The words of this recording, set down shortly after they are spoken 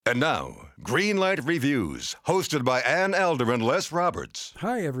And now, Greenlight Reviews, hosted by Ann Elder and Les Roberts.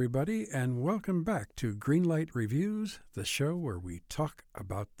 Hi, everybody, and welcome back to Greenlight Reviews, the show where we talk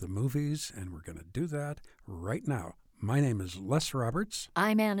about the movies, and we're going to do that right now. My name is Les Roberts.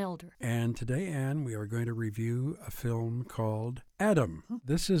 I'm Ann Elder. And today, Ann, we are going to review a film called Adam.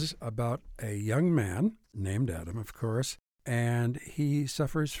 This is about a young man, named Adam, of course, and he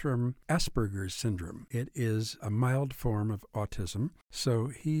suffers from Asperger's syndrome. It is a mild form of autism, so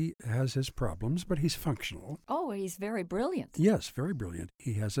he has his problems, but he's functional. Oh, he's very brilliant. Yes, very brilliant.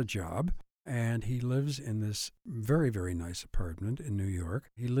 He has a job, and he lives in this very, very nice apartment in New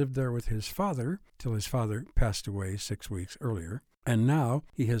York. He lived there with his father till his father passed away 6 weeks earlier. And now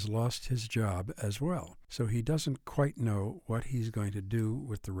he has lost his job as well. So he doesn't quite know what he's going to do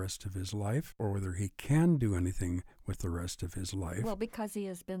with the rest of his life or whether he can do anything with the rest of his life. Well, because he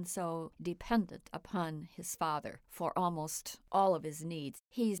has been so dependent upon his father for almost all of his needs.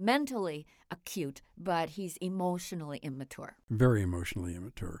 He's mentally acute, but he's emotionally immature. Very emotionally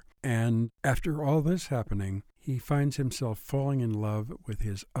immature. And after all this happening, he finds himself falling in love with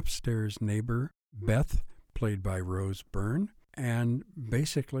his upstairs neighbor, Beth, played by Rose Byrne. And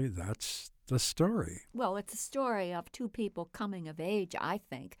basically, that's the story. Well, it's a story of two people coming of age, I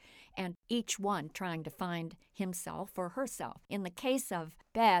think, and each one trying to find himself or herself. In the case of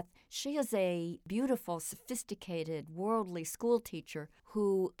Beth, she is a beautiful, sophisticated, worldly school teacher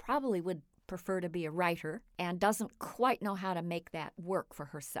who probably would prefer to be a writer and doesn't quite know how to make that work for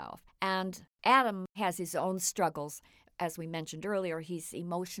herself. And Adam has his own struggles. As we mentioned earlier, he's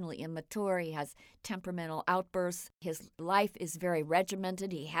emotionally immature. He has temperamental outbursts. His life is very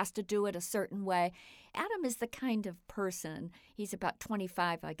regimented. He has to do it a certain way. Adam is the kind of person, he's about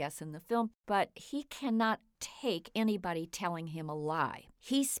 25, I guess, in the film, but he cannot take anybody telling him a lie.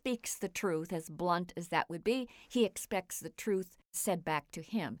 He speaks the truth, as blunt as that would be. He expects the truth said back to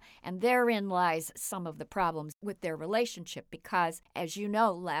him. And therein lies some of the problems with their relationship because, as you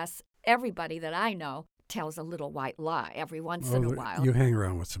know, Les, everybody that I know tells a little white lie every once in a while. You hang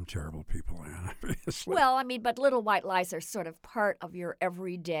around with some terrible people, Anna. Well, but little white lies are sort of part of your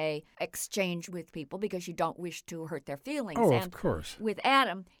everyday exchange with people because you don't wish to hurt their feelings. Oh, and of course. With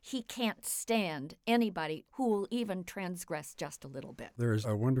Adam, he can't stand anybody who will even transgress just a little bit. There's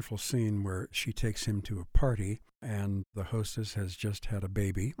a wonderful scene where she takes him to a party and the hostess has just had a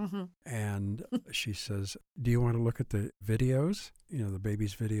baby. Mm-hmm. And she says, "Do you want to look at the videos? The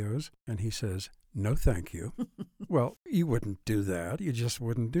baby's videos?" And he says, "No, thank you." Well, you wouldn't do that. You just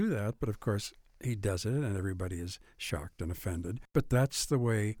wouldn't do that. But of course, he does it, and everybody is shocked and offended. But that's the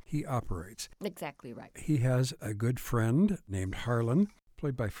way he operates. Exactly right. He has a good friend named Harlan,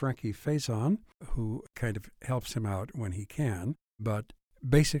 played by Frankie Faison, who kind of helps him out when he can. But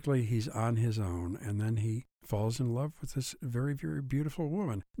basically, he's on his own, and then he falls in love with this very, very beautiful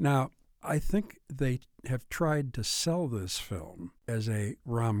woman. Now, I think they have tried to sell this film as a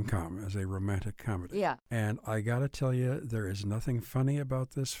rom-com, as a romantic comedy. Yeah. And I got to tell you, there is nothing funny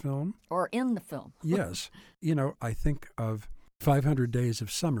about this film. Or in the film. Yes. I think of 500 Days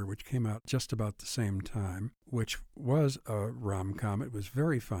of Summer, which came out just about the same time, which was a rom-com. It was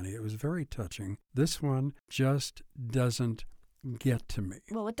very funny. It was very touching. This one just doesn't get to me.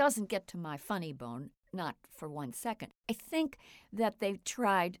 Well, it doesn't get to my funny bone. Not for 1 second. I think that they've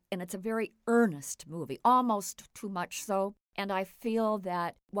tried, and it's a very earnest movie, almost too much so. And I feel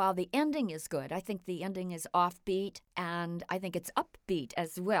that while the ending is good, I think the ending is offbeat, and I think it's upbeat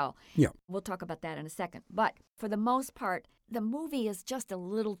as well. Yeah. We'll talk about that in a second. But for the most part, the movie is just a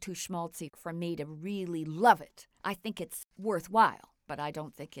little too schmaltzy for me to really love it. I think it's worthwhile, but I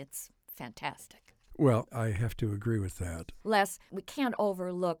don't think it's fantastic. Well, I have to agree with that. Les, we can't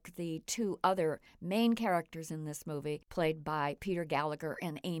overlook the two other main characters in this movie, played by Peter Gallagher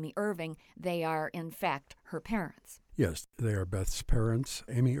and Amy Irving. They are, in fact, her parents. Yes, they are Beth's parents.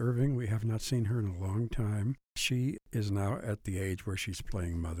 Amy Irving, we have not seen her in a long time. She is now at the age where she's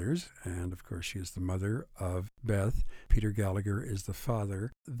playing mothers, and of course she is the mother of Beth. Peter Gallagher is the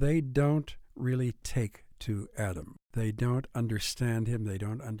father. They don't really take to Adam. They don't understand him. They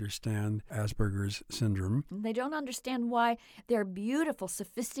don't understand Asperger's syndrome. They don't understand why their beautiful,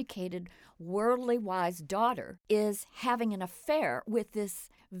 sophisticated, worldly wise daughter is having an affair with this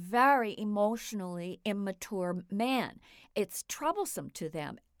very emotionally immature man. It's troublesome to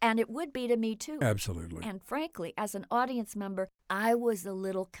them. And it would be to me, too. Absolutely. And frankly, as an audience member, I was a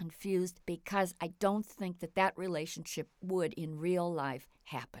little confused because I don't think that relationship would in real life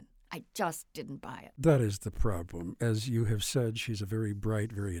happen. I just didn't buy it. That is the problem. As you have said, she's a very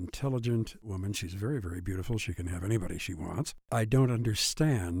bright, very intelligent woman. She's very, very beautiful. She can have anybody she wants. I don't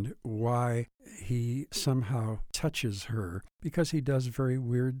understand why he somehow touches her because he does very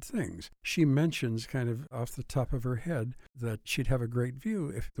weird things. She mentions kind of off the top of her head that she'd have a great view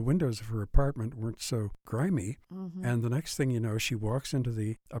if the windows of her apartment weren't so grimy. Mm-hmm. And the next thing you know, she walks into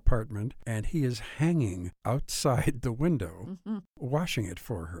the apartment and he is hanging outside the window, Mm-hmm. washing it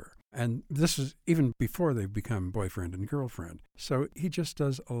for her. And this is even before they've become boyfriend and girlfriend. So he just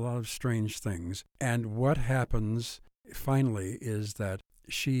does a lot of strange things. And what happens finally is that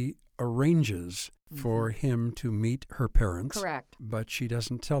she arranges for him to meet her parents. Correct. But she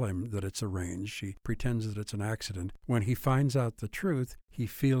doesn't tell him that it's arranged. She pretends that it's an accident. When he finds out the truth, he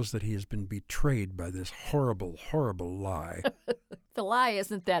feels that he has been betrayed by this horrible, horrible lie. The lie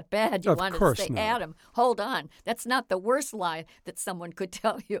isn't that bad. You Of wanted course to say, not. Adam, hold on. That's not the worst lie that someone could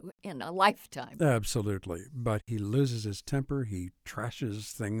tell you in a lifetime. Absolutely. But he loses his temper. He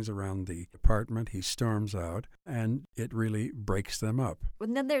trashes things around the apartment. He storms out, and it really breaks them up.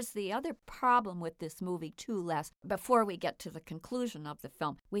 And then there's the other problem with this movie, too, Les. Before we get to the conclusion of the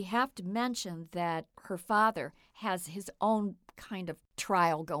film, we have to mention that her father has his own kind of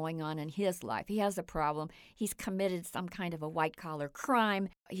trial going on in his life. He has a problem. He's committed some kind of a white-collar crime.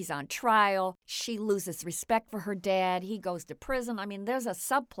 He's on trial. She loses respect for her dad. He goes to prison. I mean, there's a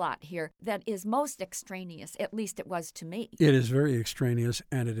subplot here that is most extraneous, at least it was to me. It is very extraneous,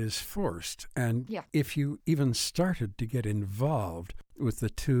 and it is forced. And Yeah. if you even started to get involved with the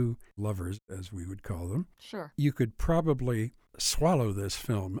two lovers, as we would call them, Sure. you could probably swallow this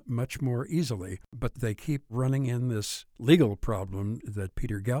film much more easily, but they keep running in this legal problem that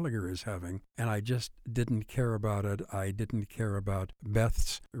Peter Gallagher is having, and I just didn't care about it. I didn't care about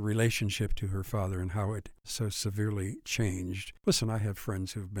Beth's relationship to her father and how it so severely changed. Listen, I have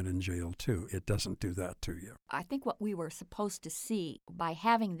friends who've been in jail too. It doesn't do that to you. I think what we were supposed to see by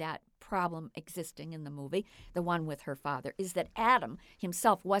having that problem existing in the movie, the one with her father, is that Adam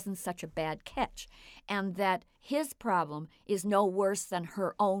himself wasn't such a bad catch, and that his problem is no worse than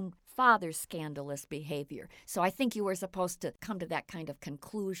her own father's scandalous behavior. So I think you were supposed to come to that kind of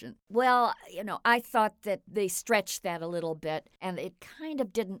conclusion. Well, I thought that they stretched that a little bit, and it kind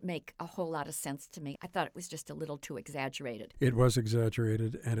of didn't make a whole lot of sense to me. I thought it was just a little too exaggerated. It was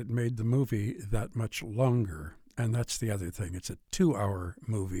exaggerated, and it made the movie that much longer. And that's the other thing. It's a 2-hour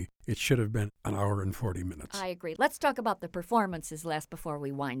movie. It should have been an hour and 40 minutes. I agree. Let's talk about the performances, Les, before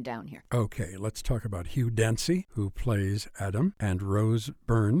we wind down here. Okay, let's talk about Hugh Dancy, who plays Adam, and Rose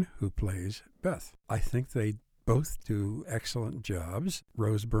Byrne, who plays Beth. I think they both do excellent jobs.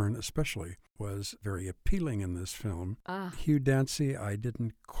 Rose Byrne especially was very appealing in this film. Hugh Dancy, I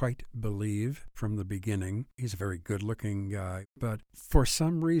didn't quite believe from the beginning. He's a very good-looking guy, but for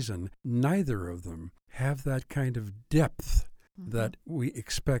some reason, neither of them have that kind of depth that we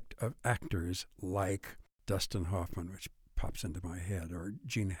expect of actors like Dustin Hoffman, which pops into my head, or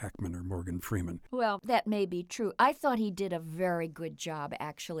Gene Hackman or Morgan Freeman. Well, that may be true. I thought he did a very good job,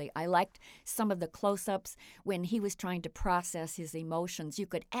 actually. I liked some of the close-ups when he was trying to process his emotions. You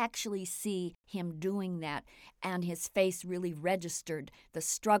could actually see him doing that, and his face really registered the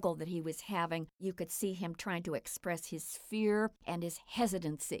struggle that he was having. You could see him trying to express his fear and his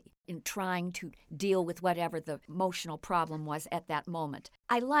hesitancy in trying to deal with whatever the emotional problem was at that moment.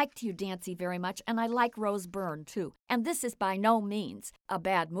 I liked Hugh Dancy very much, and I like Rose Byrne, too. And this is by no means a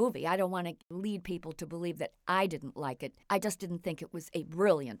bad movie. I don't want to lead people to believe that I didn't like it. I just didn't think it was a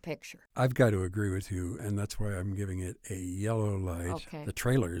brilliant picture. I've got to agree with you, and that's why I'm giving it a yellow light. Okay. The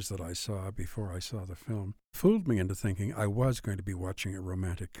trailers that I saw before I saw the film fooled me into thinking I was going to be watching a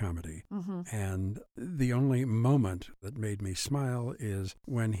romantic comedy. And the only moment that made me smile is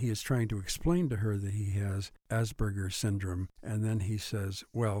when he is trying to explain to her that he has Asperger's syndrome, and then he says,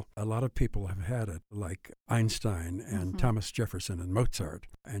 well, a lot of people have had it, like Einstein and Thomas Jefferson and Mozart.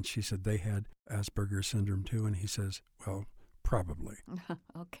 And she said they had Asperger's syndrome too, and he says, well, probably.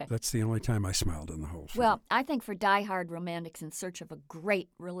 Okay. That's the only time I smiled in the whole film. Well, I think for die-hard romantics in search of a great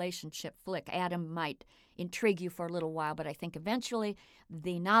relationship flick, Adam might intrigue you for a little while, but I think eventually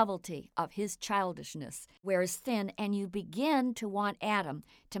the novelty of his childishness wears thin, and you begin to want Adam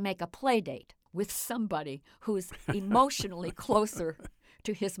to make a play date with somebody who's emotionally closer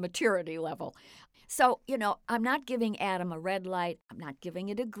to his maturity level. So, I'm not giving Adam a red light. I'm not giving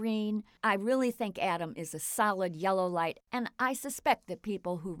it a green. I really think Adam is a solid yellow light, and I suspect that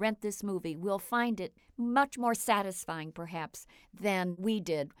people who rent this movie will find it much more satisfying, perhaps, than we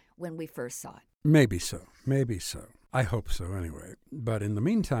did when we first saw it. Maybe so. Maybe so. I hope so anyway. But in the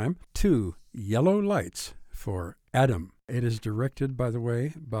meantime, 2 yellow lights for Adam. It is directed, by the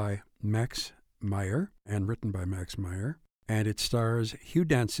way, by Max Meyer and written by Max Meyer. And it stars Hugh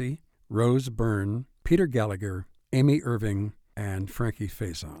Dancy, Rose Byrne, Peter Gallagher, Amy Irving, and Frankie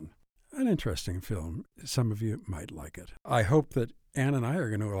Faison. an interesting film. Some of you might like it. I hope that Ann and I are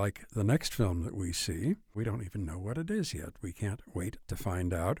going to like the next film that we see. We don't even know what it is yet. We can't wait to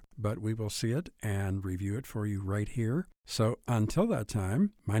find out, but we will see it and review it for you right here. So until that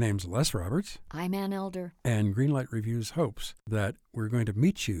time, my name's Les Roberts. I'm Ann Elder. And Greenlight Reviews hopes that we're going to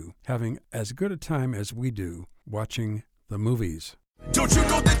meet you having as good a time as we do watching the movies. Don't you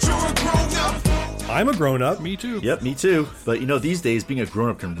know that you're a grown-up? I'm a grown-up. Me too. Yep, me too. But these days, being a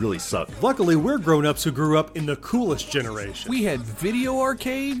grown-up can really suck. Luckily, we're grown-ups who grew up in the coolest generation. We had video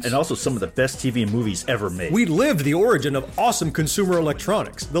arcades. And also some of the best TV and movies ever made. We lived the origin of awesome consumer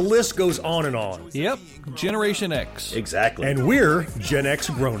electronics. The list goes on and on. Yep, Generation X. Exactly. And we're Gen X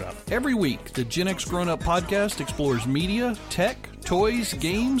grown-up. Every week, the Gen X Grown Up podcast explores media, tech, toys,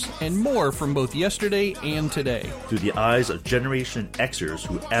 games, and more from both yesterday and today. Through the eyes of Generation Xers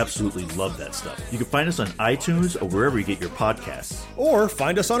who absolutely love that stuff. You can find us on iTunes or wherever you get your podcasts. Or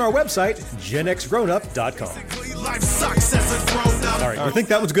find us on our website, genxgrownup.com. Life sucks as a grown-up. All right, you think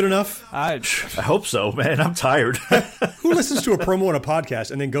that was good enough? I hope so, man. I'm tired. Who listens to a promo on a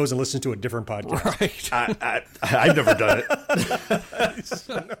podcast and then goes and listens to a different podcast? Right. I've never done it.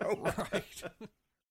 No. Right.